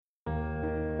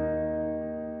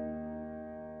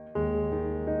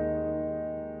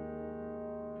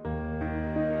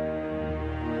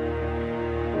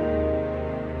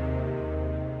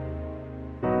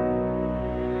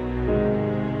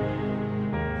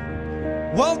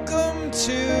Welcome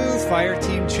to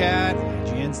Fireteam Chat,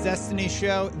 IGN's Destiny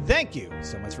show. Thank you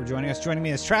so much for joining us. Joining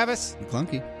me is Travis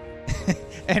Clunky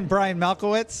and Brian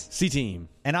Malkowitz. C-Team.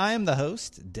 And I am the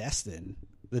host, Destin,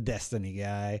 the Destiny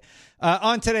guy.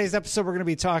 On today's episode, we're going to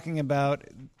be talking about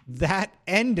that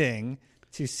ending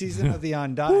to Season of the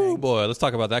Undying. Oh boy, let's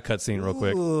talk about that cutscene real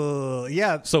quick. Ooh,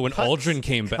 yeah. So when Aldrin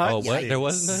came back, oh, what? Cutscenes. There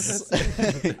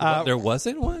wasn't there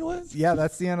wasn't one? What? Yeah,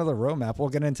 that's the end of the roadmap. We'll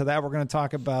get into that. We're going to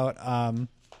talk about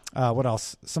what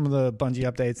else? Some of the Bungie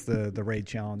updates, the raid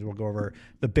challenge. We'll go over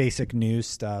the basic news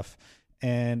stuff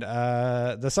and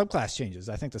the subclass changes.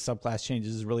 I think the subclass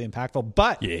changes is really impactful.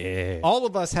 But all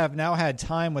of us have now had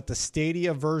time with the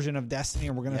Stadia version of Destiny,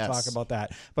 and we're going to talk about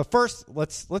that. But first,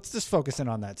 let's just focus in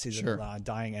on that Season of the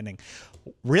Undying ending.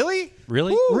 Really?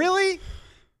 Really? Woo! Really?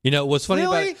 You know, what's funny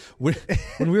Really? about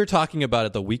when we were talking about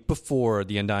it the week before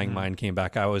the Undying Mind came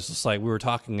back, I was just like, we were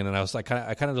talking, and then I was like,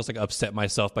 I kind of just like upset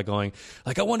myself by going,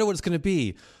 like, I wonder what it's going to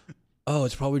be. Oh,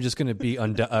 it's probably just going to be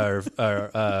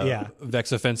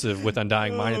Vex Offensive with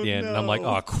Undying Mind at the end. No. And I'm like,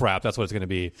 oh, crap, that's what it's going to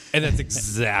be. And that's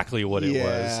exactly what it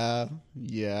was.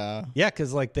 Yeah. Yeah,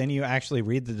 because like then you actually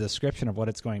read the description of what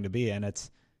it's going to be, and it's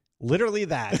literally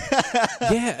that.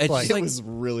 Yeah, it's Like, just like, It was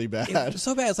really bad. it was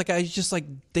so bad. It's like I just like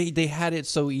they had it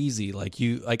so easy. Like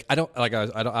I don't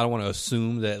want to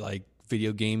assume that like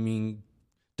video gaming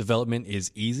development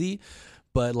is easy,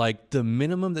 but like the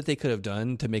minimum that they could have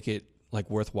done to make it like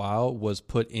worthwhile was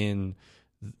put in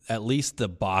at least the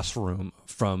boss room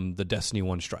from the Destiny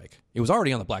 1 strike. It was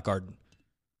already on the Black Garden.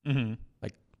 Mm-hmm.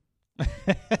 Like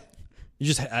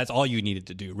that's all you needed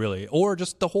to do, really, or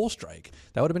just the whole strike.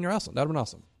 That would have been awesome. That would have been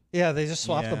awesome. Yeah, they just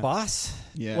swapped the Yeah. boss.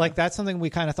 Yeah. Like that's something we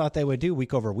kind of thought they would do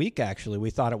week over week. Actually, we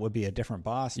thought it would be a different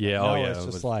boss. But Yeah, no, oh, yeah, it's it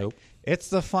just was- like nope. it's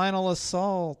the final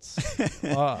assault.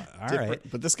 All right.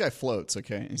 But this guy floats,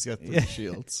 okay? He's got 3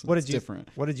 shields. What It's did you different?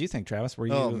 What did you think, Travis? Were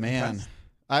you? Oh man. impressed?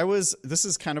 This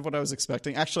is kind of what I was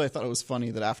expecting. Actually, I thought it was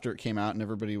funny that after it came out and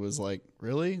everybody was like,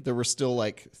 really? There were still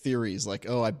like theories like,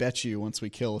 oh, I bet you once we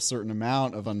kill a certain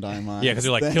amount of Undying Minds. Yeah, because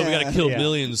they're like, we got to kill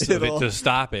millions of it to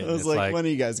stop it. I was It's like, when are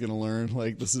you guys going to learn?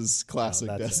 Like, this is classic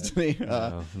that's it. Destiny.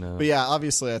 No. But yeah,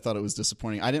 obviously, I thought it was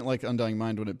disappointing. I didn't like Undying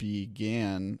Mind when it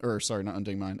began, or sorry, not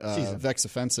Undying Mind, Vex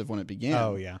Offensive when it began.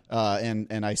 Oh, yeah.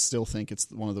 And I still think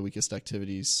it's one of the weakest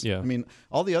activities. Yeah. I mean,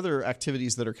 all the other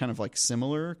activities that are kind of like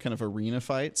similar, kind of arena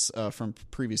fights from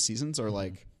previous seasons are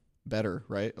like better,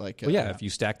 right? Like, well, yeah, if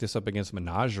you stack this up against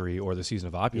Menagerie or the Season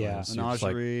of Opulence, you're just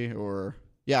like, Menagerie or.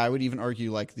 Yeah, I would even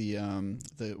argue like the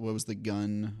what was the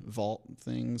gun vault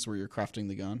things where you're crafting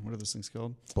the gun? What are those things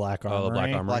called? Black oh, Armory. the Black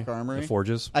Armory, Black Armory. the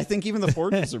Forges. I think even the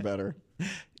forges are better.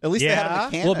 At least they had a Yeah.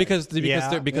 mechanic. Well, because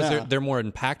Yeah. they're more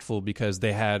impactful because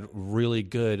they had really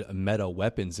good meta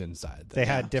weapons inside them. They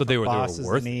had So different they were bosses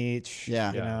worth in it. each.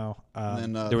 Yeah. You know.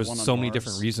 And then, There was one on so many Mars.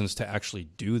 different reasons to actually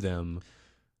do them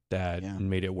that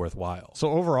made it worthwhile.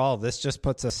 So overall, this just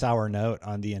puts a sour note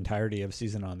on the entirety of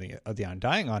Season of the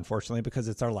Undying, unfortunately, because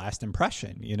it's our last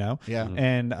impression, you know? Yeah.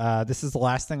 And this is the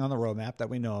last thing on the roadmap that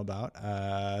we know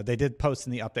about. They did post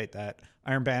in the update that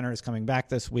Iron Banner is coming back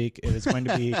this week. It is going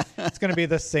to be it's going to be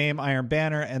the same Iron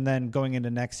Banner, and then going into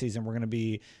next season, we're going to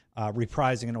be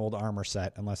reprising an old armor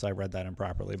set, unless I read that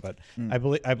improperly. But I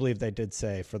believe they did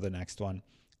say for the next one.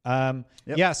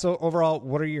 Yeah, so overall,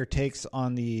 what are your takes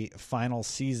on the final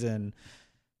season,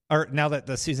 or now that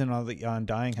the Season of the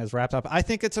Undying has wrapped up? I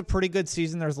think it's a pretty good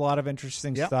season. There's a lot of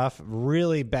interesting stuff.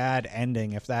 Really bad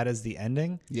ending, if that is the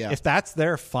ending. Yeah. If that's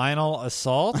their final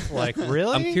assault, like,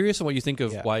 really? I'm curious on what you think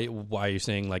of why you're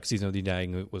saying like Season of the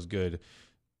Undying was good.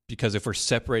 Because if we're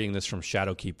separating this from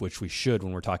Shadowkeep, which we should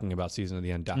when we're talking about Season of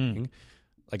the Undying,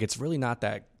 like it's really not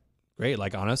that great.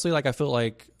 Like honestly, like I feel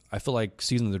like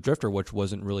Season of the Drifter, which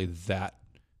wasn't really that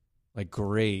like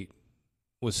great,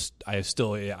 I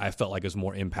felt like it was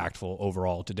more impactful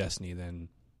overall to Destiny than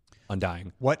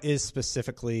Undying. What is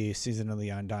specifically Season of the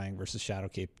Undying versus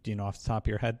Shadowkeep? Do you know off the top of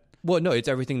your head? Well, no, it's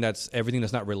everything that's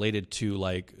not related to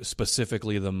like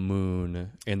specifically the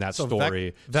moon in that So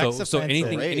story. Vex So Offensive.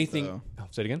 anything Raid, anything. though. Oh,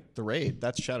 say it again. The raid,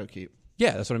 that's Shadowkeep.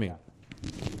 Yeah, that's what I mean.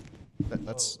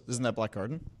 That's isn't that Black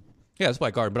Garden? Yeah, it's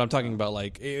Black Guard, but I'm talking about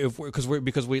like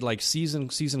because we like season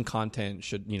content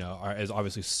should is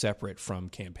obviously separate from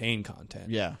campaign content.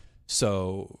 Yeah.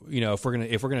 So if we're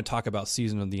gonna talk about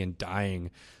Season of the Undying,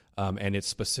 and its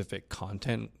specific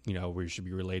content, we should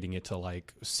be relating it to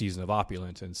like Season of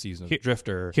Opulence and Season of the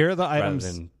Drifter. Here are the rather items.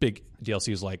 than big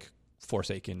DLCs like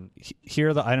Forsaken. Here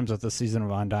are the items with the Season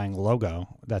of Undying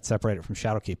logo that separate it from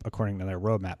Shadowkeep, according to their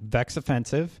roadmap. Vex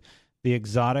Offensive, the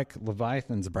exotic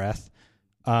Leviathan's Breath,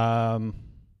 and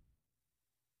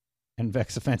And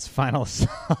Vex Offense final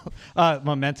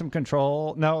momentum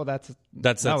control. No, that's it.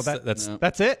 That's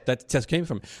that test came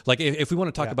from. Like if we want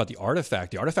to talk about the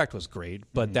artifact was great,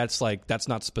 but that's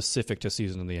not specific to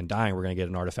Season of the Undying. We're going to get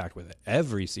an artifact with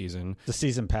every season. The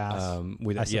season pass,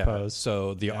 I suppose.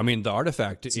 So the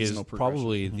artifact is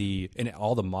probably and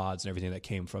all the mods and everything that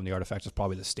came from the artifact is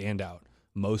probably the standout,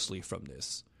 mostly from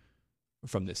this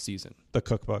season. The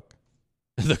cookbook.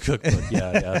 The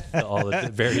cookbook, all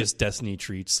the various Destiny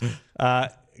treats.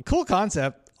 Cool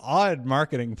concept. Odd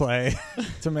marketing play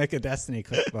to make a Destiny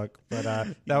cookbook, but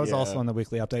that was also on the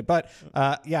weekly update. But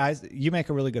you make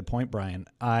a really good point, Brian.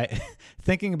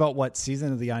 Thinking about what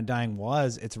Season of the Undying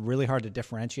was, it's really hard to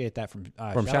differentiate that from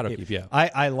Shadowkeep. Yeah,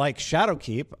 I like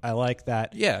Shadowkeep. I like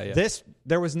that. Yeah.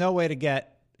 There was no way to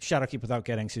get Shadowkeep without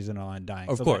getting Season of the Undying.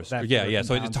 Of course, So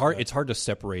it's hard. It's hard to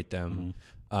separate them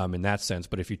in that sense.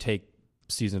 But if you take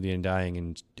Season of the Undying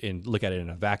and look at it in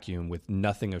a vacuum with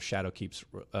nothing of Shadowkeep's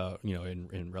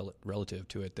in relative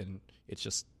to it, then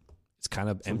it's kind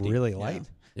of empty. Really light.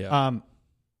 Yeah.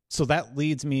 So that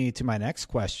leads me to my next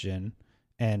question,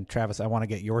 and Travis, I want to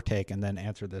get your take and then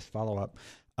answer this follow-up.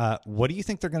 What do you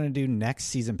think they're going to do next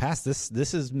season pass?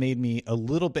 This has made me a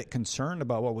little bit concerned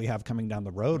about what we have coming down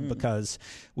the road because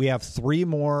we have 3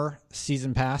 more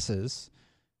season passes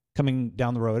coming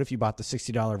down the road if you bought the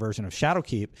 $60 version of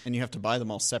Shadowkeep. And you have to buy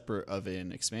them all separate of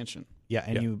an expansion. Yeah,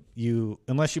 and you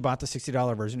unless you bought the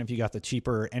 $60 version, if you got the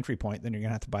cheaper entry point, then you're going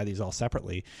to have to buy these all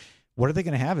separately. What are they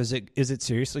going to have? Is it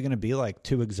seriously going to be like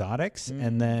 2 exotics?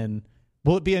 And then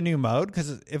will it be a new mode?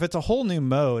 Because if it's a whole new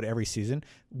mode every season,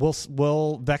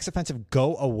 will Vex Offensive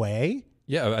go away?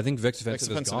 Yeah, I think Vex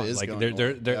Offensive is gone. Like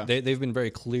they've been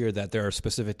very clear that there are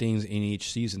specific things in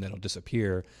each season that'll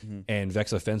disappear, and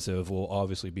Vex Offensive will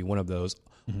obviously be one of those.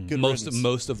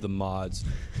 Most of the mods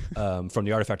from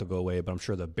the artifact will go away, but I'm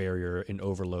sure the barrier and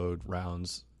overload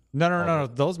rounds. No.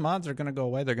 Those mods are going to go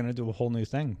away. They're going to do a whole new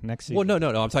thing next season. Well, no.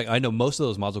 I'm talking. I know most of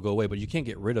those mods will go away, but you can't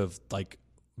get rid of like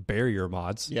barrier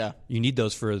mods. Yeah, you need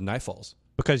those for the Nightfalls.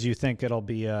 Because you think it'll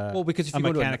be because if you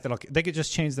mechanic they could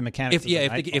just change the mechanics.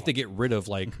 If they get rid of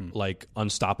like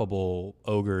unstoppable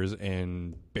ogres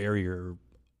and barrier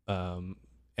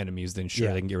enemies, then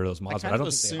sure they can get rid of those mods. I but I don't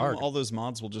assume think they are. All those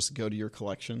mods will just go to your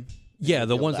collection. Yeah,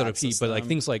 the ones that are cheap, but like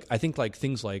things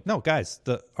like no, guys,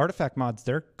 the artifact mods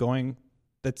they're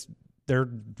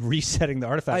resetting the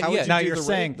artifact. Now you're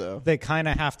saying they kind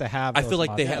of have to have. I feel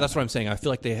like they. That's what I'm saying. I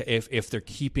feel like if they're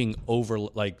keeping over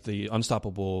like the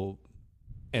unstoppable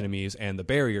enemies and the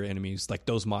barrier enemies, like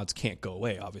those mods can't go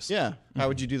away, obviously. Yeah. How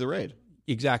would you do the raid?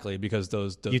 Exactly, because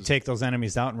those you take those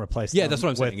enemies out and replace them. Yeah, that's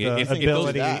what I'm saying. With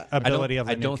ability of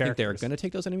the I don't think they're characters. going to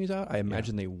take those enemies out. I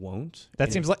imagine they won't.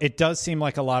 That seems like it does seem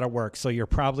like a lot of work. So you're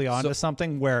probably onto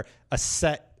something where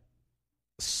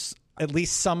at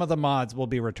least some of the mods will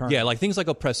be returned. Yeah, like things like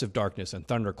Oppressive Darkness and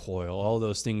Thunder Coil, all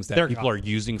those things that people are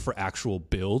using for actual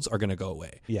builds are going to go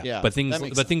away. Yeah. But things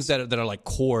that are like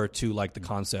core to like the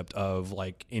concept of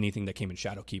like anything that came in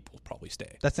Shadowkeep will probably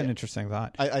stay. That's an interesting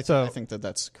thought. I think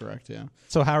that's correct, yeah.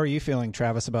 So how are you feeling,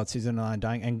 Travis, about Season of the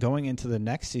Undying and going into the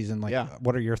next season? Like,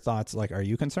 what are your thoughts? Like, are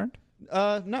you concerned?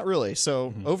 Not really.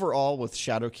 So overall, with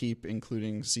Shadowkeep,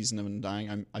 including Season of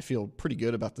Undying, I feel pretty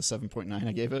good about the 7.9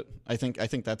 I gave it. I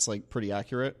think that's like pretty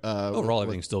accurate. Overall,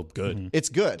 everything's still good. It's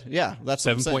good. Yeah, that's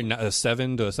 7.9.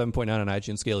 7 to a 7.9 on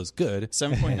IGN scale is good.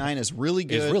 7.9 is really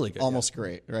good. It's really good. Almost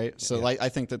great, right? So I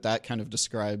think that kind of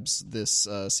describes this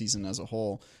season as a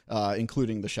whole,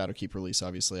 including the Shadowkeep release.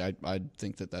 Obviously, I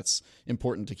think that's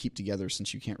important to keep together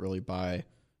since you can't really buy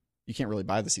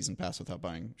the season pass without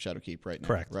buying Shadowkeep right now.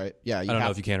 Correct. Right? Yeah. I don't know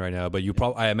if you can right now, but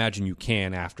I imagine you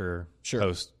can after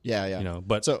post. Yeah. You know,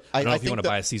 but so I don't know if you want to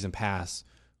buy a season pass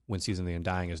when Season of the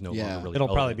Undying is no longer really. It'll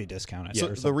probably be discounted. So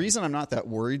the reason I'm not that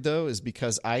worried though is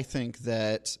because I think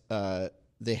that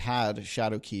they had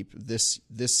Shadowkeep this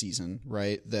season,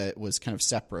 right? That was kind of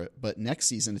separate, but next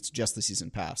season it's just the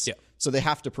season pass. Yeah. So they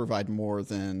have to provide more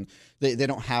than they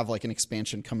don't have like an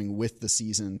expansion coming with the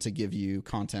season to give you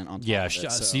content on top of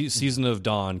it. So. Season of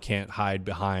Dawn can't hide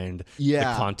behind the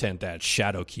content that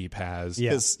Shadowkeep has.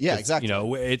 Exactly. You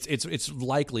know, it's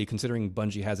likely, considering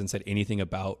Bungie hasn't said anything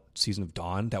about Season of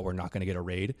Dawn, that we're not going to get a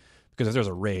raid. Because if there's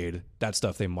a raid, that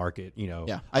stuff they market,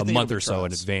 a month or so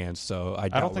in advance. So I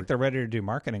don't think they're ready to do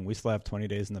marketing. We still have 20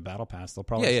 days in the battle pass. They'll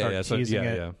probably start teasing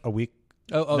it a week.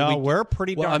 We're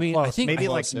pretty darn close. I think maybe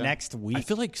next week. I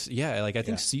feel like I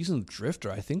think Season of Drifter,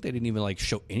 I think they didn't even like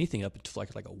show anything up until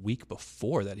like a week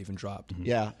before that even dropped.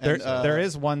 Yeah. There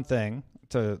is one thing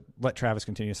to let Travis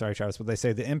continue. Sorry, Travis, but they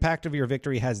say the impact of your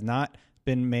victory has not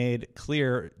been made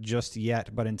clear just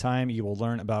yet, but in time you will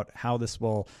learn about how this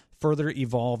will further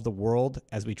evolve the world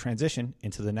as we transition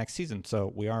into the next season.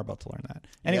 So we are about to learn that.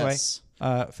 Anyway, Yes.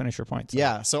 Finish your point.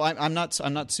 Yeah, so I'm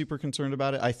not super concerned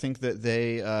about it. I think that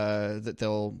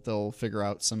they'll figure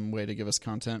out some way to give us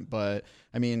content, but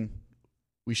I mean,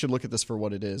 we should look at this for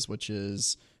what it is, which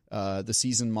is the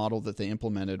season model that they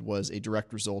implemented was a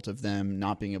direct result of them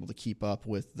not being able to keep up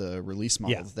with the release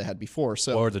model that they had before.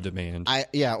 So or the demand.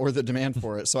 Or the demand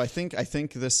for it. So I think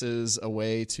this is a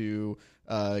way to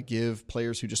give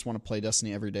players who just want to play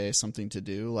Destiny every day something to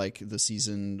do. Like the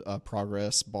season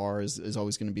progress bar is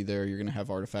always going to be there. You're going to have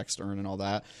artifacts to earn and all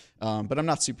that. But I'm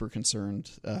not super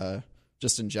concerned.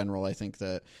 Just in general, I think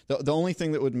that the only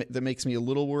thing that makes me a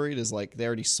little worried is like they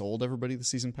already sold everybody the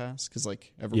season pass because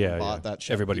like everyone bought that.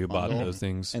 Everybody who bundle. bought those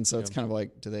things, and so it's kind of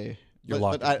like, do they? You're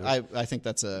but locked into I think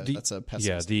that's a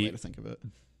pessimistic way to think of it.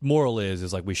 Moral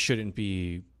is like we shouldn't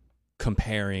be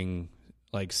comparing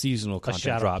like seasonal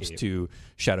content drops to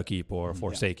Shadowkeep or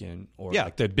Forsaken or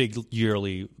like the big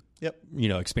yearly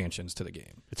expansions to the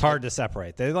game. It's hard to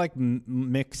separate. They like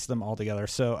mix them all together.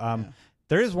 So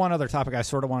there is one other topic I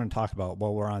sort of want to talk about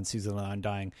while we're on Season of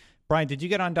Undying. Brian, did you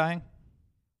get Undying?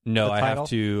 No, I have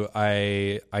to.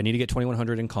 I need to get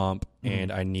 2100 in comp, and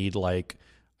I need like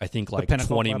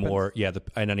 20 more. Yeah,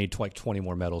 and I need like 20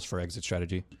 more medals for exit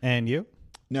strategy. And you?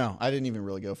 No, I didn't even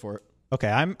really go for it. Okay,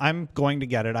 I'm going to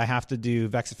get it. I have to do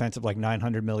Vex Offensive like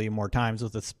 900 million more times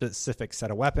with a specific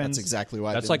set of weapons. That's exactly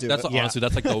why. Honestly,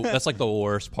 that's like the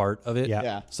worst part of it.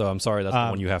 Yeah. So I'm sorry, that's the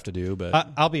one you have to do. But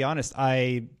I'll be honest,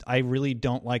 I really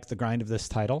don't like the grind of this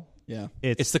title. Yeah,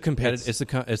 it's the competitive.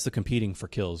 It's the competing for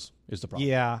kills is the problem.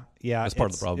 Yeah. That's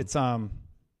part of the problem. It's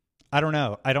I don't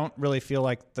know. I don't really feel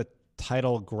like the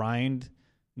title grind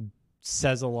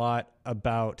says a lot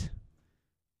about,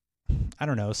 I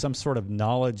don't know, some sort of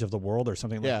knowledge of the world or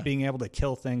something, like being able to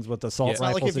kill things with assault rifles. It's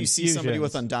not like if you see fusions. somebody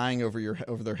with Undying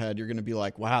over their head, you're going to be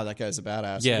like, wow, that guy's a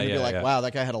badass. Yeah, you're going to be like, wow,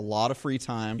 that guy had a lot of free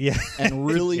time and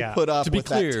really put up with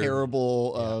that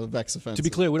terrible Vex Offensive. To be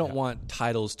clear, we don't want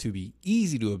titles to be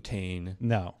easy to obtain.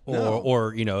 No.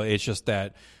 Or it's just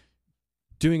that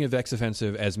doing a Vex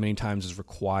Offensive as many times as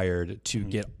required to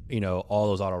get, all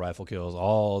those auto rifle kills,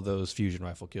 all those fusion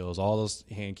rifle kills, all those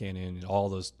hand cannon, all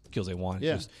those kills they want.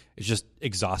 It's just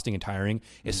exhausting and tiring,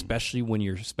 especially when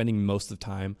you're spending most of the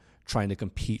time trying to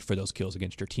compete for those kills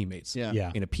against your teammates in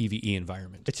a PvE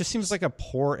environment. It just seems like a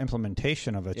poor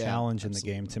implementation of a challenge in the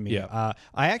game to me. Yeah.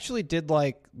 I actually did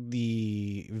like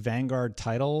the Vanguard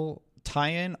title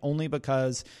tie-in only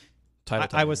because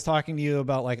I was talking to you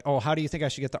about like, oh, how do you think I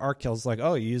should get the arc kills? Like,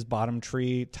 oh, you use bottom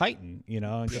tree Titan,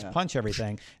 and just punch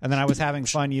everything. And then I was having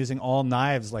fun using all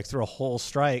knives like through a whole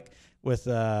strike with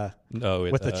the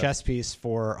chest piece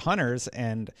for hunters.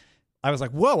 And I was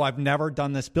like, whoa, I've never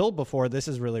done this build before. This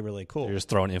is really, really cool. You're just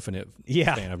throwing infinite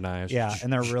fan of knives. Yeah,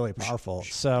 and they're really powerful.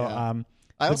 So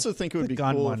I also think it would be cool.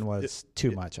 The gun one was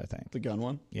too much, I think. The gun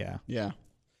one? Yeah. Yeah.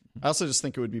 I also just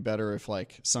think it would be better if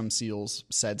like some seals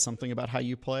said something about how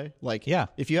you play. Like,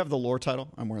 if you have the lore title,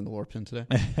 I'm wearing the lore pin today.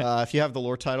 If you have the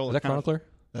lore title, is that Chronicler?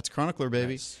 That's Chronicler,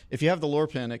 baby. Nice. If you have the lore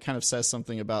pin, it kind of says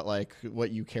something about like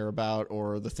what you care about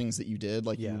or the things that you did.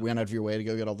 Like you went out of your way to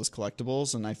go get all those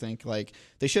collectibles, and I think like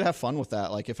they should have fun with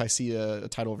that. Like if I see a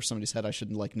title over somebody's head, I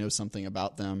should like know something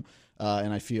about them.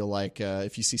 And I feel like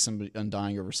if you see somebody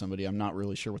Undying over somebody, I'm not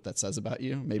really sure what that says about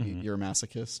you. Maybe you're a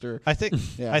masochist, or I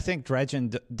think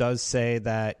Dredgen does say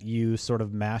that you sort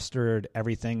of mastered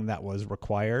everything that was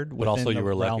required. But also, you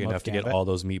were lucky enough to get all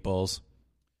those meatballs.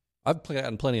 I've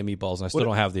gotten plenty of meatballs, and I still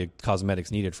don't have the cosmetics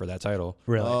needed for that title.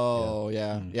 Really? Oh,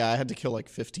 yeah. I had to kill like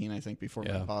 15, I think, before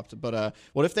I popped. But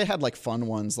what if they had like fun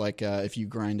ones, like if you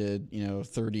grinded,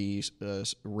 30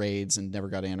 raids and never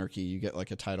got Anarchy, you get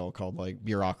like a title called like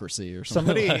Bureaucracy or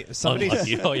something.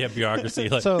 Somebody. Oh yeah, Bureaucracy.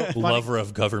 Like lover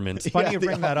of government. It's funny you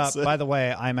bring that up. By the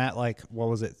way, I'm at like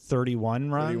 31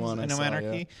 runs in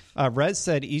Anarchy. Rez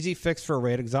said easy fix for a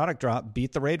raid exotic drop.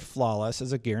 Beat the raid flawless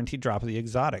as a guaranteed drop of the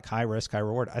exotic. High risk, high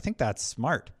reward. I think that's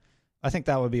smart. I think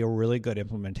that would be a really good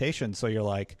implementation. So you're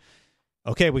like,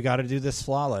 okay, we got to do this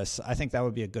flawless. I think that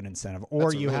would be a good incentive.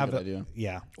 Or you have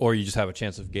or you just have a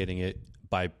chance of getting it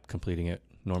by completing it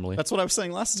normally. That's what I was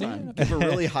saying last time. Give a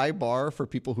really high bar for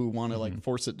people who want to like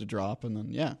force it to drop, and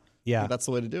then Yeah. That's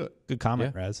the way to do it. Good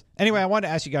comment, Rez. Anyway, I wanted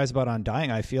to ask you guys about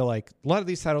Undying. I feel like a lot of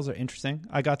these titles are interesting.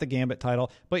 I got the Gambit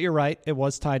title, but you're right. It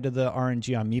was tied to the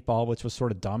RNG on Meatball, which was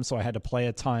sort of dumb, so I had to play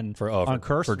a ton on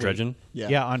Curse for Week. Dredgen?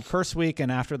 Yeah, on Curse Week,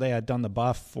 and after they had done the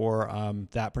buff for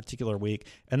that particular week.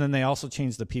 And then they also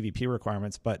changed the PvP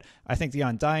requirements. But I think the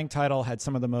Undying title had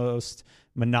some of the most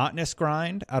monotonous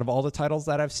grind out of all the titles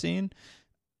that I've seen.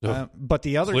 But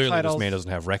the other clearly titles, this man doesn't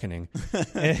have Reckoning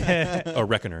or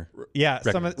Reckoner. Yeah,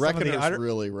 Reckoner. Reckoner's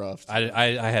really rough.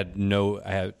 I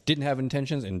didn't have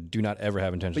intentions and do not ever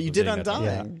have intentions. But you did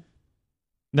Undying.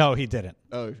 No, he didn't.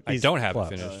 Oh, I don't have it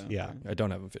finished. Oh, yeah. I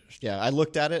don't have it finished. Yeah, I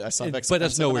looked at it. I saw But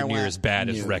that's nowhere near as bad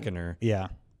as Reckoner. Yeah.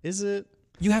 Is it?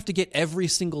 You have to get every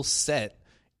single set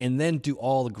and then do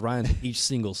all the grinds of each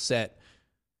single set.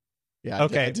 Yeah,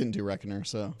 okay. I didn't do Reckoner,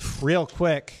 so. Real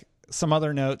quick, some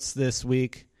other notes this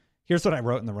week. Here's what I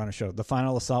wrote in the Runner Show. The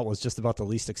final assault was just about the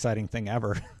least exciting thing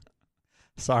ever.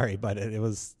 Sorry, but it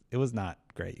was not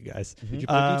great, you guys. Did you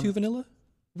play D2 Vanilla?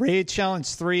 Raid Challenge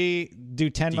 3, do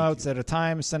 10 motes at a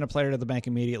time, send a player to the bank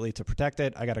immediately to protect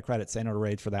it. I got a credit Say No to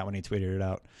Raid for that when he tweeted it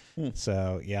out.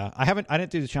 So, yeah. I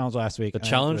didn't do the challenge last week. The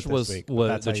challenge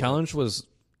was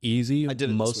easy. I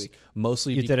did it this week.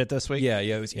 Mostly you did it this week? Yeah,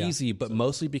 it was easy, but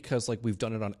mostly because like we've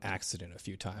done it on accident a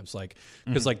few times. Like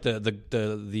because like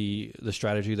the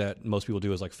strategy that most people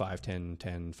do is like 5 10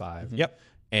 10 5. Yep.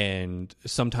 And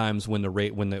sometimes when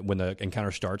the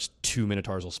encounter starts, 2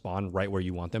 Minotaurs will spawn right where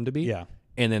you want them to be. Yeah.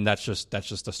 And then that's just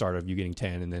the start of you getting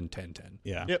 10 and then 10 10.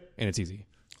 Yeah. Yep. And it's easy.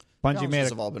 Bungie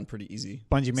have all been pretty easy.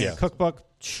 Bungie made a cookbook.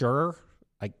 Sure.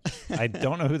 I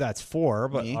don't know who that's for,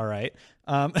 but all right.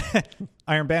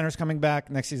 Iron Banner's coming back.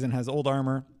 Next season has old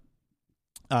armor.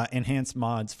 Enhanced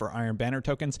mods for Iron Banner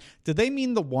tokens. Did they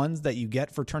mean the ones that you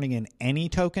get for turning in any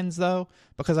tokens, though?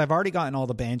 Because I've already gotten all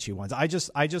the Banshee ones. I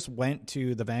just went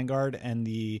to the Vanguard and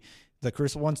the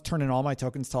Crucible ones, turned in all my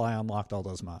tokens till I unlocked all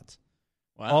those mods.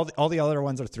 Wow. All the other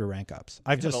ones are through rank ups.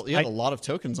 You had a lot of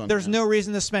tokens on. There's no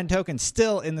reason to spend tokens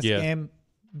still in this game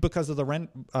because of the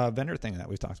vendor thing that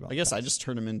we've talked about. I guess I just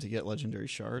turn them in to get legendary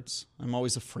shards. I'm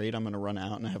always afraid I'm going to run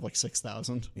out, and I have like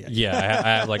 6,000.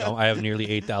 Yeah, I have nearly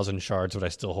 8,000 shards, but I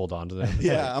still hold on to them.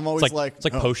 Yeah, I'm always it's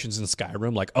like potions in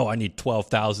Skyrim. Like, I need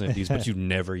 12,000 of these, but you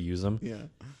never use them. Yeah.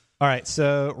 All right,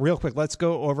 so real quick, let's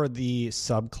go over the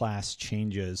subclass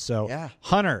changes. So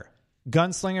Hunter,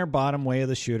 Gunslinger, bottom way of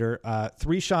the shooter,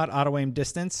 3-shot auto-aim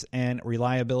distance and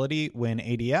reliability when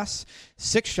ADS.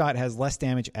 6-shot has less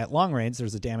damage at long range.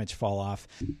 There's a damage fall off.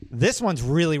 This one's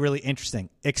really, really interesting.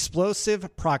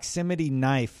 Explosive proximity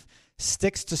knife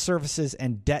sticks to surfaces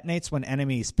and detonates when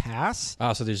enemies pass.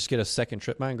 So they just get a second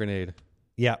trip mine grenade.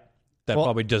 Yeah. That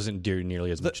probably doesn't do nearly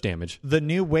as much damage. The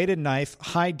new weighted knife,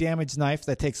 high damage knife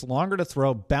that takes longer to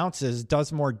throw, bounces,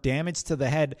 does more damage to the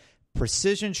head.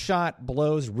 Precision shot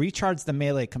blows, recharge the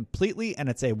melee completely, and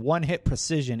it's a one-hit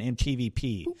precision in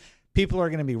PvP. People are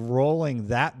going to be rolling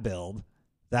that build.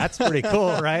 That's pretty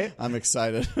cool, right? I'm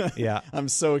excited. Yeah. I'm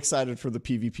so excited for the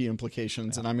PvP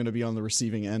implications, and I'm going to be on the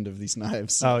receiving end of these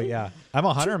knives. Oh, yeah. I'm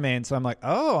a Hunter main, so I'm like,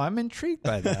 I'm intrigued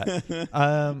by that.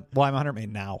 I'm a Hunter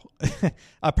main now.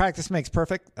 Practice makes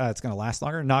perfect. It's going to last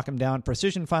longer. Knock him down.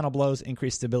 Precision final blows,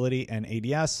 increase stability and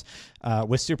ADS.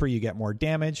 With Super, you get more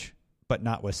damage, but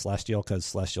not with Celestial because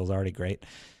Celestial's already great.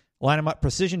 Line them up.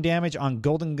 Precision damage on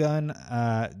Golden Gun,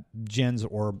 Jin's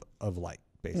Orb of Light,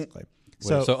 basically.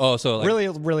 So like,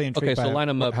 really intrigued. Okay, so line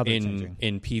them up in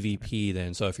PvP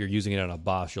then. So if you're using it on a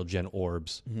boss, you'll gen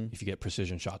orbs. If you get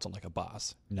precision shots on like a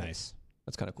boss, nice.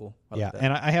 That's kind of cool.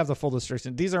 And I have the full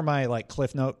description. These are my like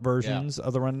Cliff Note versions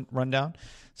of the rundown,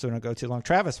 so we don't go too long.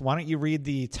 Travis, why don't you read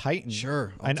the Titan?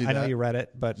 Sure, I know you read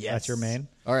it, but that's your main.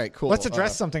 All right, cool. Let's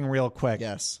address something real quick.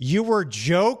 Yes, you were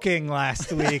joking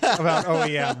last week about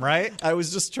OEM, right? I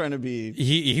was just trying to be.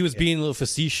 He was being a little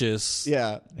facetious.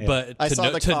 Yeah, but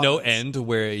to no end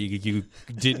where you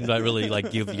didn't really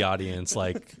like give the audience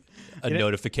like a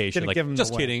notification like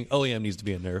just kidding. OEM needs to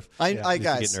be a nerf.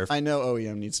 Guys, I know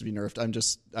OEM needs to be nerfed.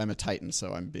 I'm a Titan,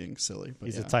 so I'm being silly. But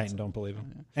he's a Titan. Don't believe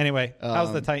him. Yeah. Anyway,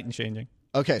 how's the Titan changing?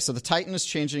 Okay, so the Titan is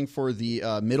changing for the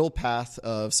middle path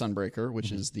of Sunbreaker,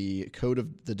 which is the Code of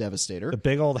the Devastator. The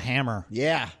big old hammer.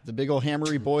 Yeah, the big old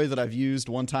hammery boy that I've used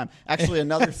one time. Actually,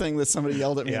 another thing that somebody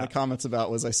yelled at me in the comments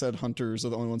about was I said hunters are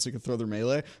the only ones who can throw their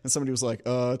melee, and somebody was like,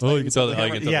 you can throw the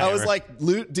hammer. Yeah, I was like,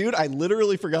 dude, I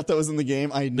literally forgot that was in the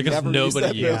game. Because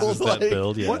nobody uses that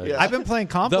build. Yeah. I've been playing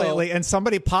comp lately, and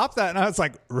somebody popped that, and I was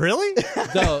like, really?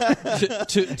 No,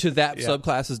 to that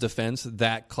subclass's defense,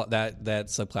 that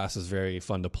subclass is very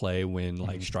fun to play when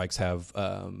like strikes have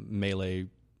melee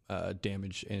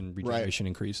damage and regeneration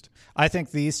increased. I think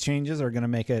these changes are going to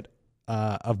make it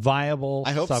a viable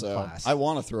I hope subclass. so. I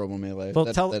want to throw a melee. Well,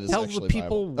 that tell is the actually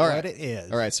people viable. what it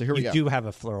is. All right, so here we go. You do have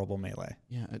a throwable melee.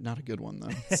 Yeah, not a good one though.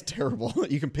 It's terrible.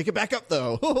 You can pick it back up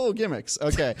though. Oh, gimmicks.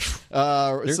 Okay.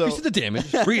 There's So the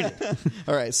damage. Read it.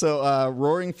 all right. So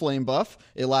roaring flame buff.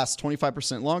 It lasts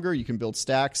 25% longer. You can build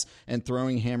stacks and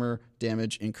throwing hammer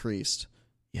damage increased.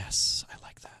 Yes, I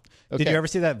like that. Okay. Did you ever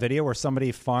see that video where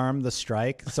somebody farmed the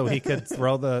strike so he could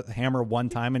throw the hammer one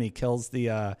time and he kills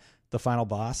the final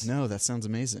boss? No, that sounds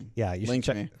amazing. Yeah, you Link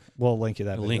should check. me. We'll link you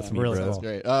that video. Link It's me, really bro. cool. That's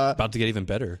great. About to get even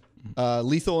better.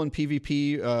 Lethal in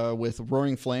PvP with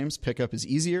roaring flames. Pickup is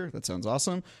easier. That sounds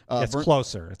awesome. It's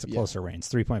closer. It's a closer range.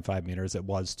 3.5 meters. It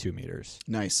was 2 meters.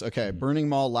 Nice. Okay. Burning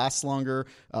Maul lasts longer.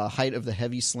 Height of the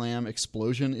heavy slam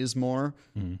explosion is more.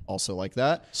 Also like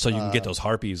that. So you can get those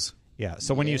harpies. Yeah.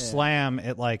 So when you slam,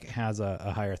 it like has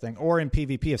a higher thing. Or in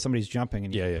PvP, if somebody's jumping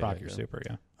and you proc your super.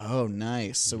 Yeah. Oh,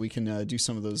 nice. So we can do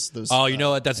some of those. Oh, you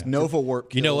know what? That's Nova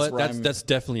warp. You know kills what? where That's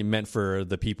definitely meant for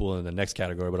the people in the next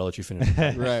category. But I'll let you finish.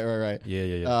 right.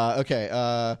 Yeah.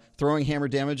 Okay. Throwing hammer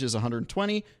damage is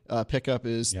 120. Pickup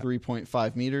is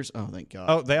 3.5 meters. Oh, thank God.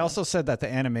 Oh, they also said that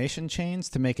the animation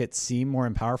changed to make it seem more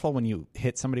powerful when you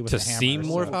hit somebody with To a hammer. seem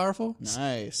more So, powerful.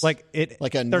 Nice. like it.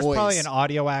 Like a there's noise. probably an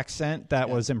audio accent that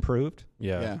was improved.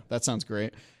 Yeah, that sounds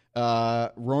great.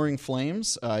 Roaring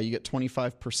Flames, you get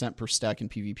 25% per stack in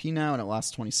PvP now, and it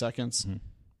lasts 20 seconds.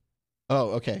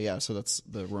 Oh, okay, yeah, so that's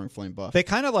the Roaring Flame buff. They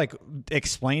kind of like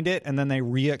explained it and then they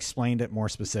re-explained it more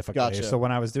specifically. Gotcha. So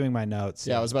when I was doing my notes,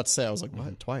 I was about to say, I was like,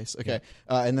 what, twice? Okay.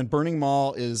 And then Burning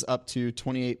Maul is up to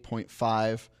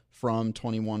 28.5 from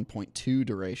 21.2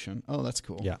 duration. Oh, that's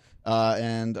cool. Yeah.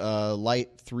 And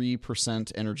light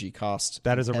 3% energy cost.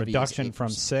 that is a Heavy reduction from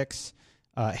 6.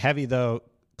 Heavy though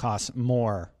costs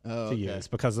more to use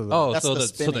because of the. Oh, That's so the the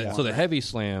spinning one, so the right? heavy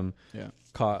slam. Yeah.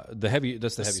 The heavy.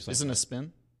 That's the heavy slam. Isn't it a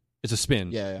spin? It's a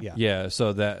spin. Yeah. Yeah.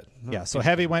 So that. Yeah, so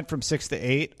heavy went from 6 to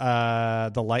 8.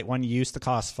 The light one used to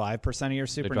cost 5% of your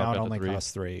super. dropped Now it down to only 3.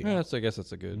 costs 3. Yeah, I guess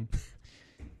that's a good.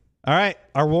 All right,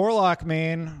 our warlock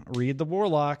main. Read the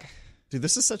warlock. Dude,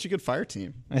 this is such a good fire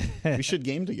team. We should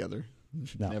game together.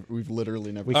 No. We've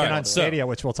literally never. We All can right, on so- Stadia,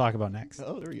 which we'll talk about next.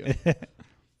 Oh, there we go.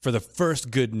 For the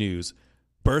first good news,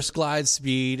 burst glide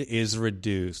speed is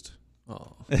reduced.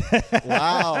 Oh,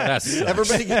 Wow. that sucks.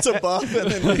 Everybody gets a buff,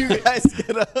 and then you guys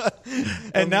get a.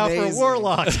 And now for amazing.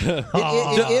 warlock.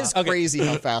 It is crazy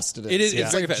how fast it is. It is. It's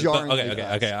It's very like fast. But, jarringly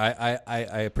okay. fast.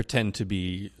 I pretend to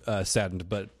be saddened,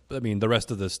 but I mean the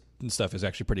rest of this stuff is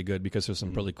actually pretty good because there's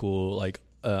some really cool like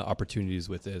opportunities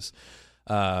with this.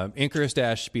 Icarus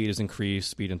dash speed is increased,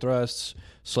 speed and thrusts.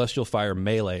 Celestial fire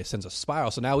melee sends a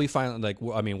spiral. So now we find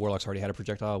Warlock's already had a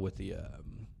projectile with the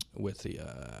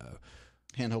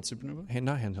Handheld supernova.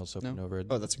 not handheld supernova.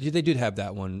 Oh, that's They did have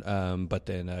that one, but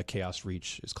then Chaos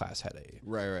Reach's class had a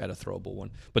Right. had a throwable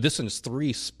one. But this one is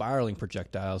 3 spiraling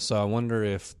projectiles. So I wonder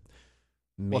if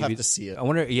maybe We'll have to see it. I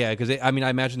wonder, yeah, because I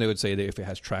imagine they would say that if it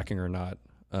has tracking or not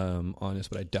on this,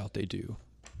 but I doubt they do.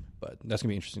 But that's gonna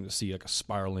be interesting to see, like a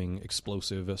spiraling,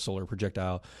 explosive solar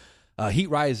projectile.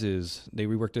 Heat rises. They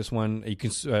reworked this one. You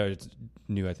can it's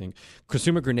new, I think.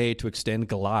 Consumer grenade to extend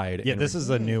glide. Yeah, and this is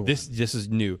a new one. This is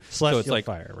new. Celestial so it's like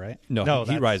fire, right? no, heat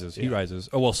that's- rises. yeah. Heat rises.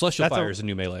 Oh well, celestial That's fire a- is a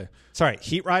new melee. Sorry,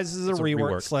 heat rises is a It's a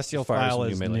rework. Celestial Fire fire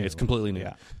is a new melee. new. It's completely new.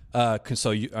 Yeah.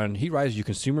 So on heat rise, you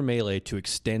consumer melee to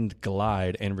extend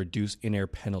glide and reduce in-air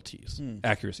penalties,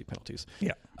 accuracy penalties.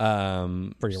 Yeah.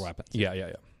 For your weapons.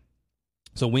 Yeah.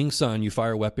 So Wing Sun, you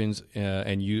fire weapons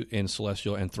and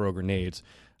celestial and throw grenades.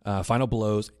 Final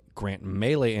blows grant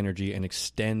melee energy and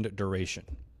extend duration.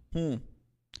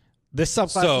 This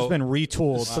subclass has been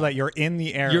retooled so that you're in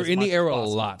the air. You're as in much the air as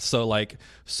a possible. lot.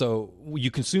 So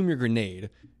you consume your grenade,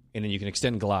 and then you can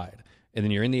extend glide, and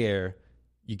then you're in the air.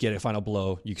 You get a final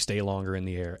blow. You stay longer in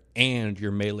the air, and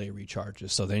your melee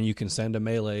recharges. So then you can send a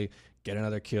melee, get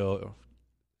another kill,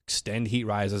 extend heat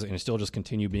rises, and still just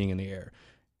continue being in the air.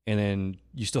 And then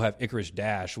you still have Icarus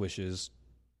Dash, which is,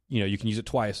 you can use it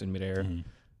twice in midair.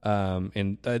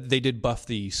 And they did buff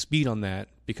the speed on that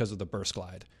because of the burst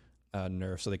glide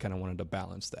nerf. So they kind of wanted to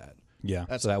balance that. Yeah.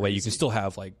 That's So that way you crazy. can still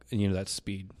have that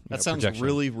speed. That sounds projection.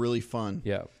 really, really fun.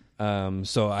 Yeah.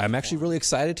 So I'm actually really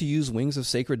excited to use Wings of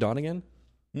Sacred Dawn again.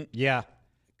 Yeah.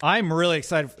 I'm really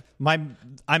excited.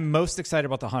 I'm most excited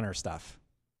about the hunter stuff.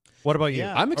 What about you?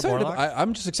 Yeah. I'm Or excited. Warlock?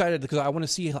 I'm just excited because I want to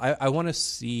see. I want to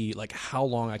see like how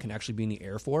long I can actually be in the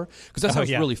air for, because that sounds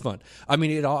yeah. really fun. I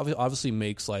mean, it obviously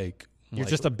makes You're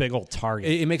just a big old target.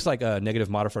 it makes like negative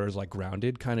modifiers like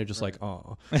grounded, kind of just like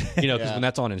because Yeah. when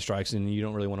that's on in strikes and you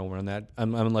don't really want to run that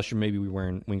unless you're maybe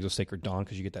wearing Wings of Sacred Dawn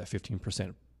because you get that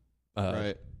 15%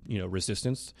 Right.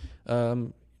 resistance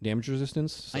damage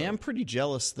resistance. So. I am pretty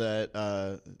jealous that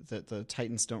that the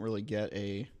Titans don't really get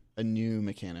a new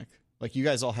mechanic. Like, you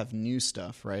guys all have new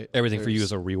stuff, right? Everything for you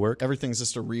is a rework. Everything's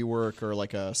just a rework or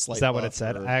like a slight. Is that what it buff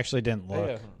said? or- I actually didn't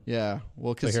look. Yeah.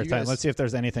 Well, So because here, let's see if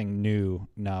there's anything new.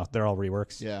 No, they're all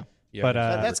reworks. Yeah. Yeah, But,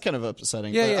 That's kind of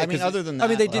upsetting. yeah, But, yeah. I mean, 'cause other than that, I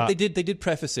mean, they did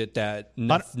preface it that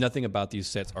nothing about these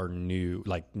sets are new,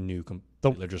 like new.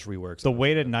 They're just reworks. The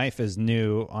weighted knife is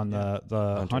new on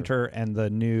the hunter, and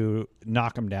the new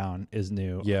knock 'em down is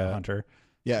new on the hunter.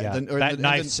 yeah, That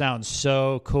knife sounds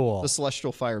so cool. The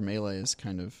Celestial Fire melee is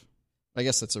kind of, I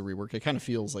guess that's a rework. It kind of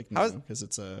feels like new because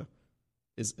it's the.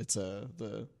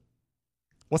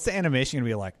 What's the animation gonna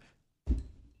be like?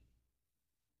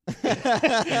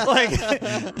 Like,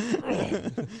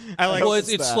 I like. Well,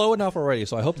 it's slow enough already,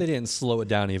 so I hope they didn't slow it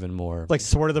down even more. Like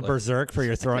Sword of the Berserk for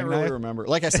your I throwing can't really knife. remember.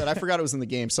 Like I said, I forgot it was in the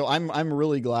game, so I'm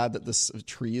really glad that this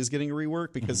tree is getting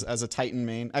reworked because as a Titan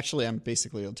main, actually I'm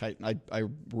basically a Titan. I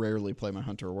rarely play my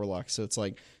Hunter or Warlock, so it's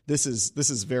like this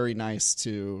is very nice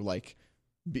to like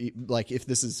be like, if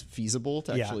this is feasible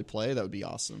to actually play, that would be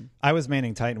awesome. I was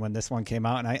maining Titan when this one came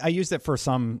out, and I used it for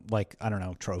some, like, I don't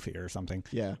know, trophy or something.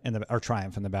 Yeah. Or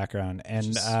Triumph in the background.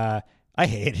 And I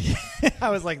hated it.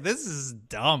 I was like, this is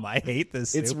dumb. I hate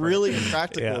this. It's super. really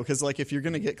impractical because like if you're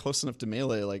gonna get close enough to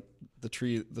melee, like the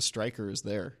striker is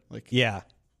there. Like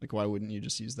Like, why wouldn't you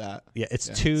just use that? Yeah, it's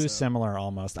too similar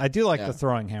almost. I do like the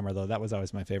throwing hammer, though. That was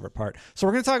always my favorite part. So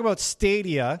we're going to talk about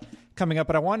Stadia coming up,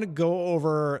 but I wanted to go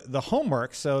over the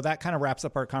homework. So that kind of wraps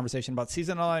up our conversation about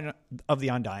Season of the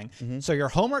Undying. Mm-hmm. So your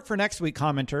homework for next week,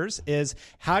 commenters, is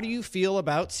how do you feel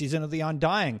about Season of the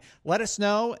Undying? Let us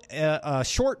know a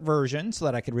short version so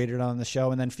that I could read it on the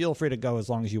show, and then feel free to go as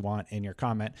long as you want in your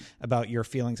comment about your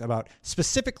feelings about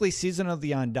specifically Season of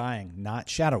the Undying, not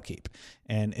Shadowkeep.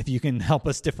 And if you can help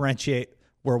us differentiate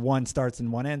where one starts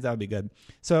and one ends, that would be good.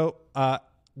 So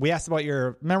we asked about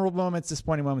your memorable moments,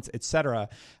 disappointing moments, etc.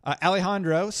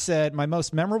 Alejandro said, my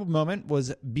most memorable moment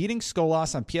was beating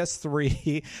Skolas on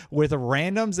PS3 with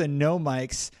randoms and no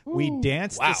mics. Ooh, we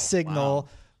danced the signal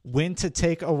when to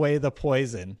take away the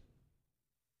poison.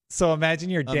 So imagine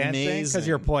you're dancing because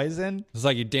you're poisoned. It's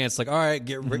like you dance, like, all right,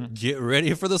 get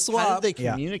ready for the swap. How did they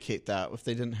communicate that if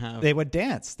they didn't have? They would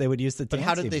dance. They would use the. But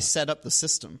how did they set up the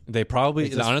system? They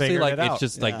probably honestly like it's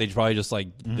just like Yeah. they probably just like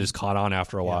just caught on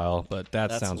after a while. But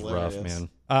that That's sounds hilarious. rough, man.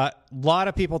 A lot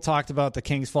of people talked about the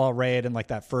King's Fall raid and like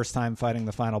that first time fighting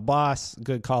the final boss.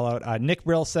 Good call out. Nick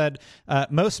Brill said,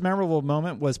 most memorable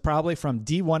moment was probably from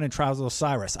D1 and Trials of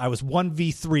Osiris. I was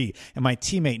 1v3 and my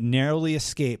teammate narrowly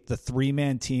escaped the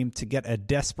 3-man team to get a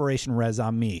desperation res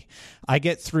on me. I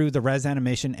get through the res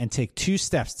animation and take 2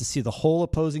 steps to see the whole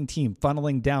opposing team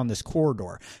funneling down this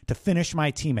corridor to finish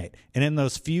my teammate. And in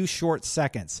those few short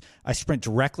seconds, I sprint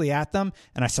directly at them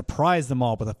and I surprise them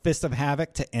all with a Fist of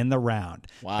Havoc to end the round.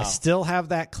 Wow. I still have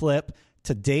that clip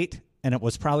to date, and it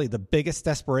was probably the biggest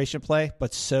desperation play,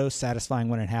 but so satisfying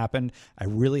when it happened. I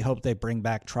really hope they bring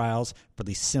back Trials for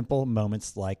these simple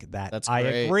moments like that. That's I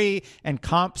great. agree, and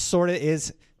Comp sort of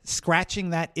is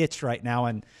scratching that itch right now.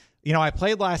 And, you know, I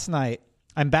played last night.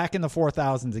 I'm back in the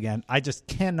 4,000s again. I just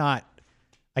cannot.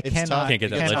 I It's cannot. tough. Can't get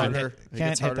that It gets legend. harder. It Can't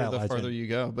gets hit harder that the legend. farther you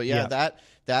go. But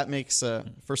that makes.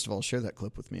 First of all, share that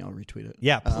clip with me. I'll retweet it.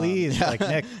 Yeah, please, like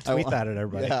Nick, tweet that at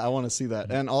everybody. Yeah, I want to see that.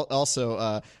 And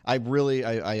also, I really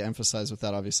I emphasize with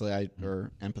that. Obviously, I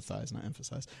empathize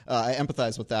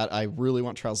with that. I really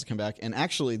want Trials to come back. And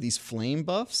actually, these flame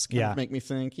buffs kind of make me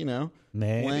think. You know,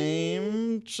 Maybe.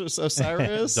 flame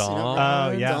Osiris,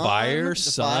 Dawn. Oh, yeah. Dawn, Fire, the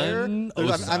sun, I'm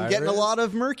getting a Osiris. lot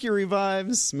of Mercury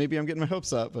vibes. Maybe I'm getting my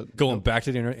hopes up, but Going back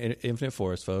to the Infinite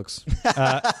Forest, folks.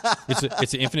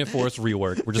 It's an Infinite Forest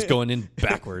rework. We're just going in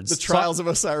backwards. the Trials of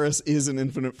Osiris is an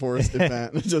Infinite Forest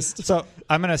event. Just So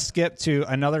I'm going to skip to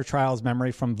another Trials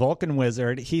memory from Vulcan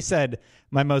Wizard. He said,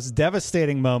 my most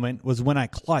devastating moment was when I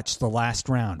clutched the last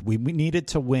round. We needed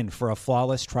to win for a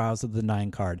flawless Trials of the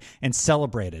 9 card and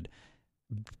celebrated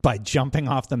by jumping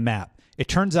off the map. It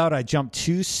turns out I jumped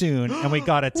too soon and we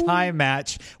got a time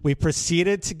match. We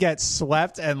proceeded to get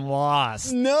swept and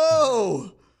lost.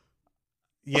 no.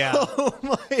 Yeah. Oh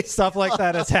my! Stuff like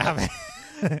that has happened.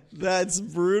 That's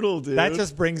brutal, dude. That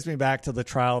just brings me back to the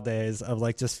trial days of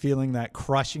like just feeling that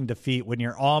crushing defeat when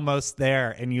you're almost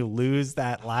there and you lose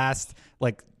that last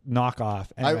like knockoff.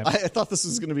 I thought this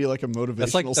was going to be like a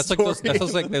motivational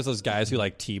story. There's those guys who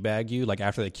like teabag you like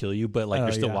after they kill you, but like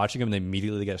you're still watching them and they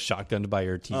immediately get shotgunned by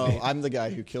your teammate. Oh, I'm the guy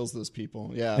who kills those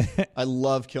people. Yeah. I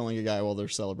love killing a guy while they're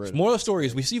celebrating. Moral of the story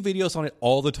is we see videos on it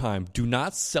all the time. Do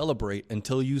not celebrate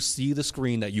until you see the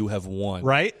screen that you have won.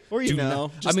 Right? Or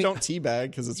don't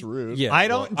teabag because it's rude. Yeah, I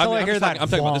don't until I hear that. I'm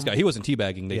talking about this guy. He wasn't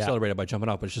teabagging. They celebrated by jumping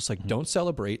off, but it's just like don't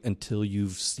celebrate until you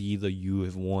see the you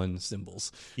have won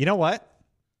symbols. You know what?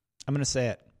 I'm going to say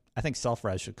it. I think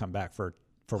self-res should come back for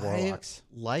Warlocks.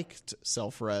 I liked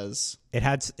self-res.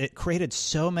 It created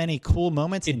so many cool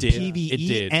moments in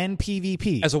PvE and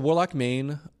PvP. As a Warlock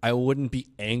main, I wouldn't be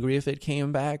angry if it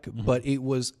came back, but it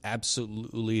was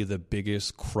absolutely the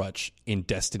biggest crutch in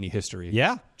Destiny history.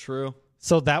 Yeah. True.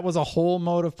 So that was a whole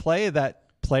mode of play that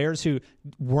players who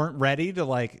weren't ready to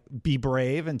like be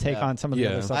brave and take on some of the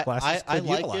other subclasses I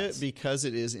like it because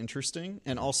it is interesting,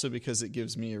 and also because it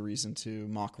gives me a reason to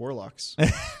mock Warlocks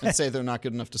and say they're not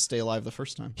good enough to stay alive the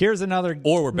first time. Here's another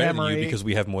or we're better memory. than you because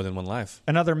we have more than one life.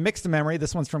 Another mixed memory.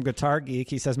 This one's from Guitar Geek.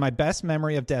 He says, my best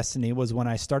memory of Destiny was when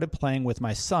I started playing with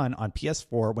my son on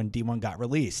PS4 when D1 got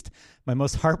released. My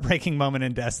most heartbreaking moment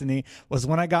in Destiny was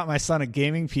when I got my son a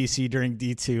gaming PC during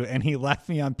D2 and he left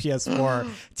me on PS4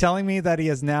 telling me that he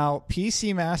is now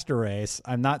PC Master Race.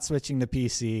 I'm not switching to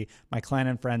PC. My clan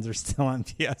and friends are still on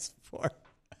PS4.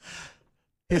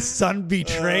 His son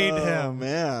betrayed him.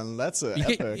 Man, that's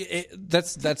epic.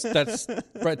 That's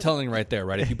right, telling right there,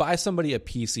 right? If you buy somebody a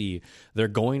PC, they're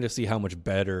going to see how much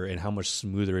better and how much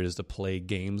smoother it is to play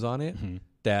games on it,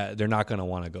 that they're not going to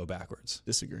want to go backwards.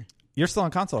 Disagree. You're still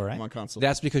on console, right? I'm on console.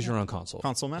 That's because you're on console.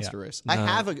 Console Master Race. I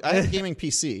have a gaming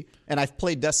PC, and I've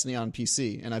played Destiny on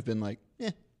PC, and I've been like,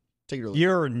 take it or leave it.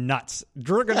 You're nuts.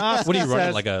 Durganovsky What are you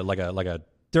running? says, like a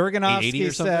Durganovsky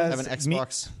or something? I have says, an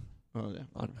Xbox.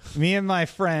 Me and my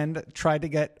friend tried to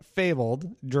get Fabled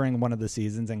during one of the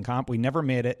seasons in comp. We never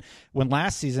made it. When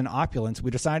last season, Opulence, we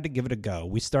decided to give it a go.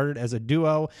 We started as a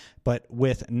duo, but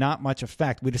with not much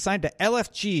effect. We decided to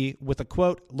LFG with a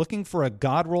quote, looking for a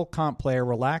God roll comp player,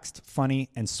 relaxed, funny,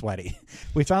 and sweaty.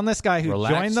 We found this guy who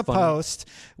joined the post.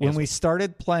 When we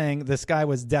started playing, this guy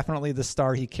was definitely the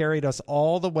star. He carried us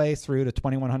all the way through to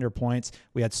 2,100 points.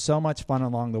 We had so much fun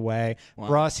along the way. Wow.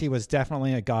 For us, he was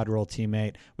definitely a God roll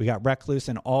teammate. We got Recluse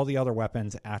and all the other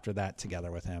weapons after that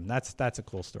together with him. That's a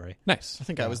cool story. Nice. I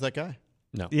think I was that guy.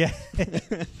 No. Yeah.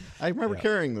 I remember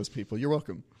carrying those people. You're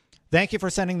welcome. Thank you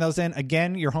for sending those in.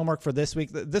 Again, your homework for this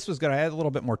week. This was good. I had a little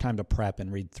bit more time to prep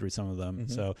and read through some of them.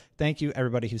 So thank you,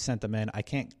 everybody who sent them in. I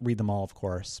can't read them all, of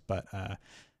course, but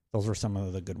those were some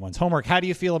of the good ones. Homework, how do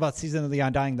you feel about Season of the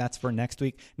Undying? That's for next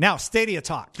week. Now, Stadia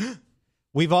talk.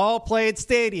 We've all played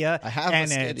Stadia. I have and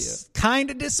Stadia. It's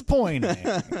kind of disappointing.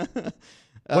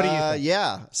 What do you think?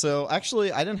 Yeah. So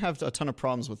actually, I didn't have a ton of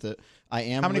problems with it. How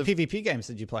many PvP games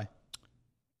did you play?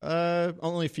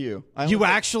 Only a few. You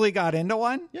actually got into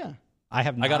one? Yeah. I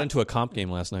have not. I got into a comp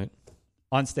game last night.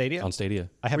 On Stadia? On Stadia.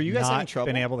 I have were you guys not having trouble?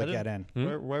 been able to get in.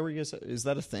 Why were you guys? Is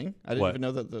that a thing? I didn't even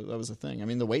know that was a thing. I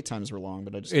mean, the wait times were long,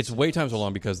 but it's wait times are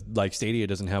long because like Stadia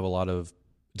doesn't have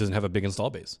a big install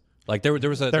base. Like there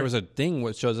was a thing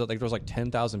which shows that like there was like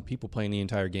 10,000 people playing the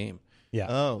entire game. Yeah.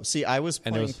 Oh, see, I was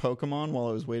playing Pokemon while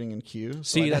I was waiting in queue. So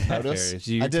see, that's not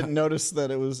fair. I didn't notice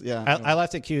that it was. Yeah, I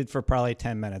left it queued for probably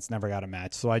 10 minutes. Never got a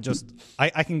match. So I just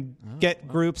I can get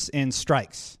groups in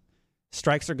strikes.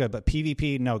 Strikes are good, but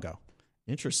PvP no go.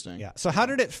 Interesting. Yeah. So how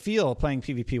did it feel playing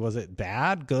PvP? Was it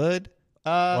bad? Good?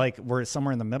 Like we're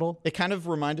somewhere in the middle? It kind of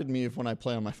reminded me of when I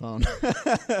play on my phone. Oh,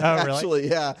 really? Actually,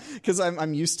 yeah, because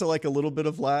I'm used to like a little bit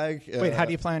of lag. Wait, how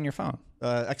do you play on your phone?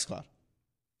 xCloud.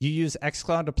 You use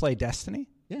xCloud to play Destiny?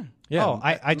 Yeah. Oh,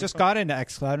 I just got into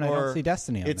xCloud and I don't see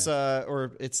Destiny on it's there.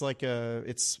 Or it's like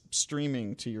it's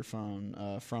streaming to your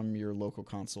phone from your local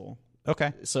console.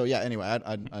 Okay. So yeah. Anyway,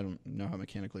 I don't know how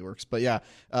mechanically works, but yeah,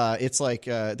 it's like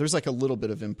there's like a little bit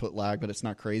of input lag, but it's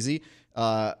not crazy.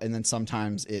 And then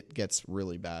sometimes it gets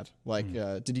really bad. Like,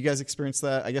 did you guys experience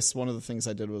that? I guess one of the things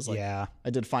I did was like, I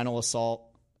did Final Assault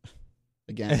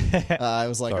again. I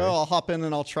was like, I'll hop in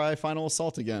and I'll try Final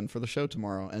Assault again for the show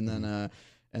tomorrow, and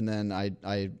then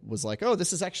I was like, oh,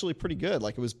 this is actually pretty good.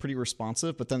 Like it was pretty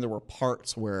responsive, but then there were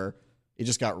parts where it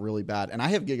just got really bad. And I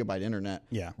have gigabyte internet.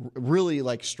 Yeah. Really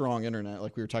like strong internet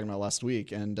like we were talking about last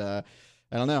week. And I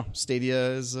don't know.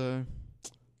 Stadia is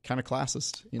kind of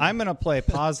classist. You know? I'm going to play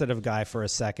positive guy for a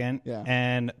second Yeah.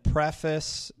 and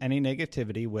preface any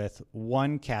negativity with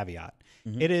one caveat.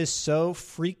 It is so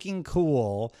freaking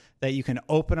cool that you can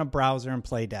open a browser and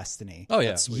play Destiny. Oh,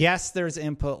 yeah. Yes, there's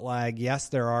input lag. Yes,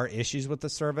 there are issues with the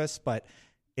service, but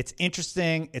It's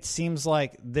interesting. It seems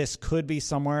like this could be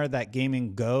somewhere that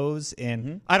gaming goes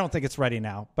in. I don't think it's ready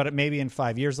now, but maybe in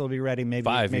 5 years it'll be ready. Maybe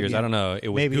 5 years. I don't know. It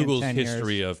was Google's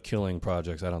history years. of killing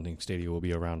projects. I don't think Stadia will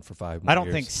be around for 5 more I don't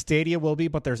years. think Stadia will be,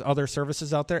 but there's other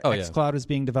services out there. xCloud is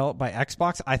being developed by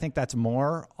Xbox. I think that's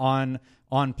more on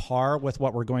par with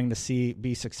what we're going to see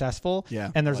be successful.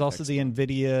 Yeah, and there's also the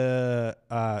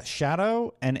NVIDIA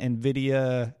Shadow and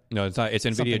NVIDIA. No, it's not. It's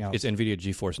NVIDIA. It's NVIDIA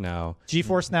GeForce Now.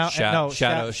 GeForce Now.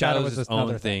 Shadow is its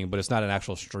own thing, but it's not an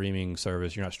actual streaming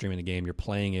service. You're not streaming the game. You're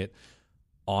playing it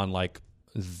on like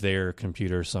their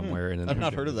computer somewhere. And then I've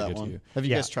not heard of that one. Have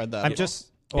you guys tried that? I'm just.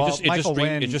 Well,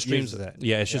 it just streams it.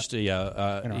 Yeah, it's just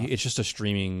it's just a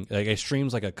streaming. Like it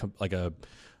streams like a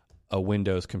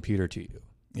Windows computer to you.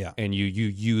 Yeah, and you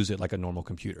use it like a normal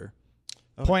computer.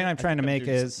 Point I'm trying to make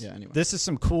is this is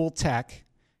some cool tech.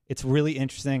 It's really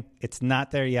interesting. It's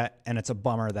not there yet, and it's a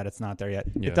bummer that it's not there yet.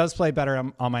 Yeah. It does play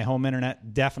better on my home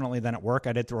internet, definitely than at work.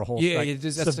 I did through a whole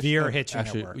severe hitching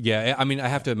at work. Yeah, I mean, I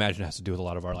have to imagine it has to do with a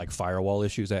lot of our like firewall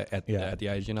issues at the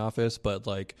IGN office. But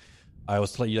like, I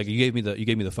was like, you gave me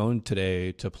the phone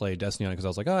today to play Destiny on because I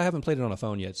was like, I haven't played it on a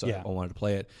phone yet, so I wanted to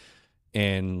play it,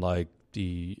 and like.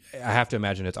 I have to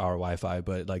imagine it's our Wi-Fi,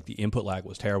 but like the input lag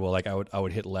was terrible. Like I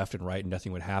would hit left and right and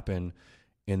nothing would happen,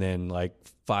 and then like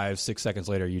 5-6 seconds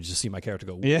later, you just see my character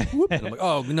go whoop, and I'm like,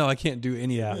 oh no, I can't do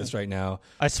any of this right now.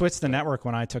 I switched the network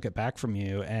when I took it back from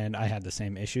you, and I had the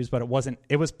same issues, but it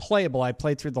was playable. I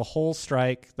played through the whole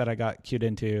strike that I got queued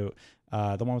into.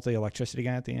 The one with the electricity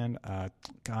guy at the end.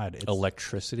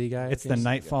 Electricity guy. It's the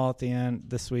Nightfall at the end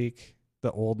this week.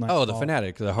 The old Nightfall. Oh, the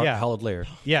Fanatic, the Hollowed Lair.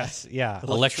 Yes, yeah.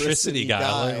 Electricity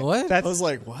guy. Like, what? I was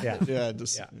like, what? Yeah,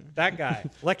 that guy.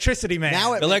 Electricity man.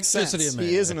 Now it electricity makes sense. man.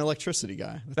 He is an electricity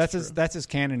guy. That's his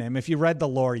canon name. If you read the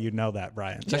lore, you'd know that,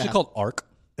 Brian. It's actually called Arc.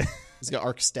 He's got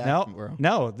Arc Stat. No,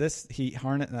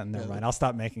 never mind. I'll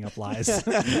stop making up lies.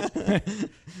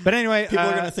 But anyway, people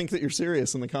are going to think that you're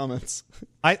serious in the comments.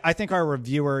 I think our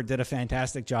reviewer did a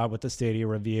fantastic job with the Stadia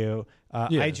review.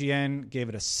 IGN gave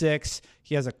it a 6.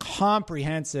 He has a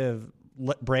comprehensive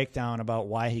breakdown about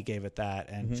why he gave it that,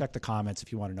 and check the comments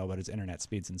if you want to know about his internet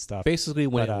speeds and stuff. Basically,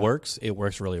 when it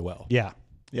works really well. Yeah.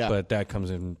 But that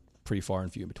comes in pretty far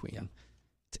and few in between. Yeah.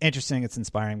 It's interesting. It's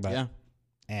inspiring, but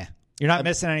you're not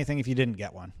missing anything if you didn't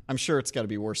get one. I'm sure it's got to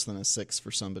be worse than a 6 for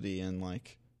somebody in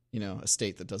like a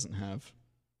state that doesn't have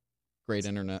great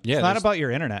internet. Yeah, it's not about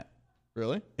your internet.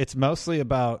 Really? It's mostly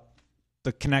about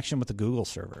the connection with the Google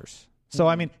servers. So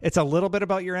I mean, it's a little bit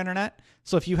about your internet.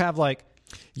 So if you have I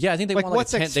think they want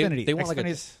what's 10, Xfinity? They want what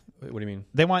do you mean?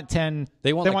 They want 10.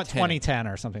 They want 10. 2010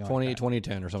 or something 20, like that.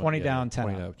 2010 or something. 20 down,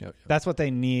 10 up. That's what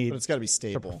they need. But it's got to be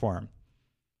stable to perform.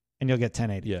 And you'll get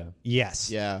 1080. Yeah.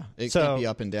 Yes. Yeah. It can't be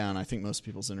up and down. I think most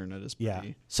people's internet is pretty.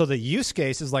 Yeah. So the use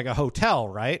case is like a hotel,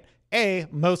 right?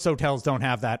 Most hotels don't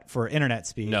have that for internet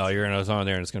speed. No, you're going to go on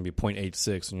there and it's going to be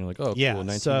 0.86 and you're like, oh, cool,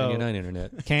 1999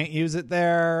 internet. Can't use it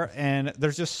there. And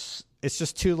it's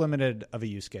just too limited of a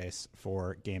use case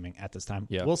for gaming at this time.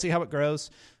 Yeah. We'll see how it grows.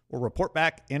 We'll report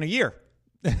back in a year.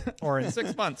 Or in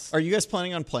 6 months. Are you guys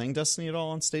planning on playing Destiny at all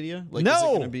on Stadia? No. Is it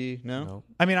going to be no?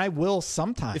 I mean, I will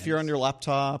sometimes. If you're on your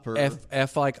laptop or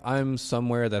if like I'm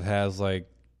somewhere that has like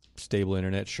stable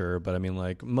internet, sure, but I mean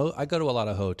like I go to a lot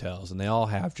of hotels and they all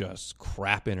have just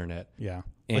crap internet. Yeah.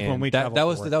 And like when we that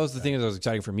was the thing that was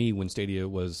exciting for me when Stadia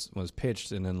was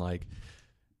pitched, and then like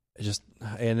I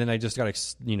just got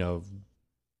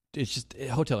it's just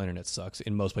hotel internet sucks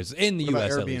in most places in the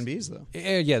U.S. Airbnbs though.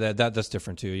 Yeah, that's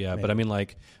different too. Yeah, maybe. But I mean,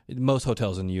 like most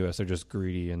hotels in the U.S. are just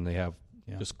greedy and they have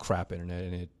just crap internet,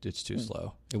 and it's too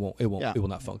slow. It will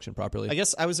not function properly. I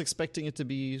guess I was expecting it to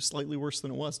be slightly worse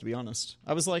than it was. To be honest,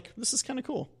 I was like, this is kind of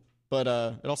cool. But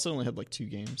it also only had like 2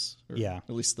 games. At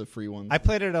least the free ones. I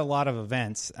played it at a lot of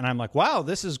events, and I'm like, wow,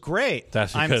 this is great.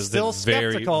 That's because I'm still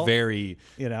skeptical. very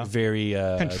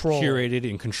curated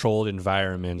and controlled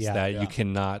environments that you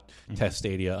cannot test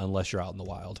Stadia unless you're out in the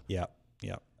wild. Yeah.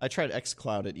 I tried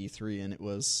xCloud at E3, and it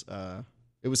was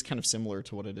kind of similar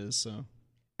to what it is. So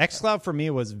xCloud for me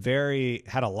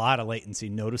had a lot of latency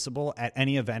noticeable at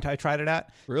any event I tried it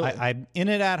at. Really? I'm in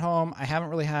it at home. I haven't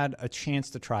really had a chance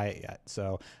to try it yet.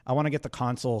 So I want to get the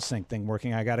console sync thing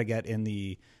working. I got to get in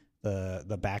the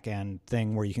back end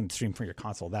thing where you can stream from your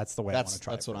console. That's the way I want to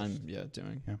try it. That's what I'm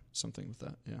doing. Yeah. Something with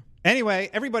that. Yeah.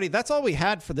 Anyway, everybody, that's all we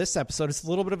had for this episode. It's a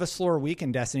little bit of a slower week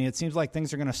in Destiny. It seems like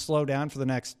things are going to slow down for the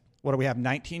next, what do we have,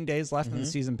 19 days left in the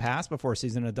season pass before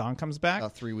Season of Dawn comes back?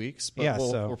 About 3 weeks. But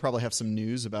we'll probably have some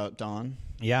news about Dawn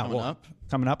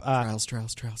coming up.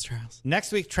 Trials.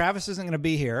 Next week, Travis isn't going to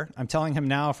be here. I'm telling him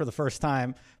now for the first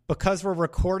time. Because we're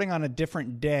recording on a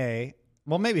different day,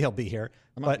 Well, maybe he'll be here,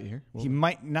 but be here. he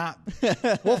might not.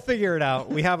 We'll figure it out.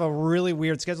 We have a really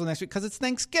weird schedule next week because it's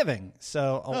Thanksgiving.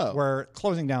 So we're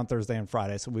closing down Thursday and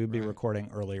Friday, so we would be recording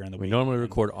earlier in the week. We normally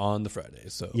record on the Friday,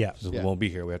 so we won't be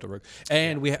here. We have to work,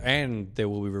 and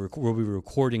we'll be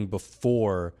recording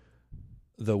before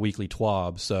the weekly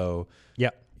TWAB. So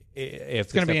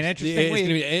it's going to be an interesting week.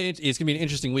 It's going to be an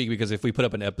interesting week because if we put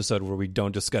up an episode where we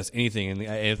don't discuss anything, and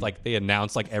it's like they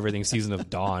announce like everything Season of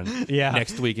Dawn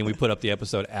next week, and we put up the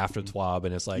episode after TWAB,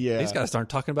 and it's like these guys aren't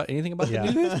talking about anything about the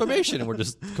new information, and we're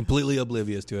just completely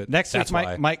oblivious to it. Next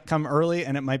week might come early,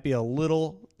 and it might be a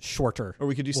little shorter. Or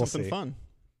we could do something fun.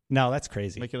 No, that's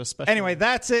crazy. Make it a special. Anyway,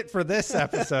 that's it for this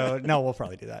episode. No, we'll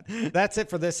probably do that. That's it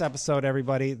for this episode,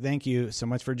 everybody. Thank you so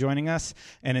much for joining us.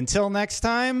 And until next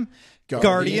time,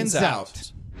 Guardians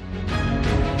out.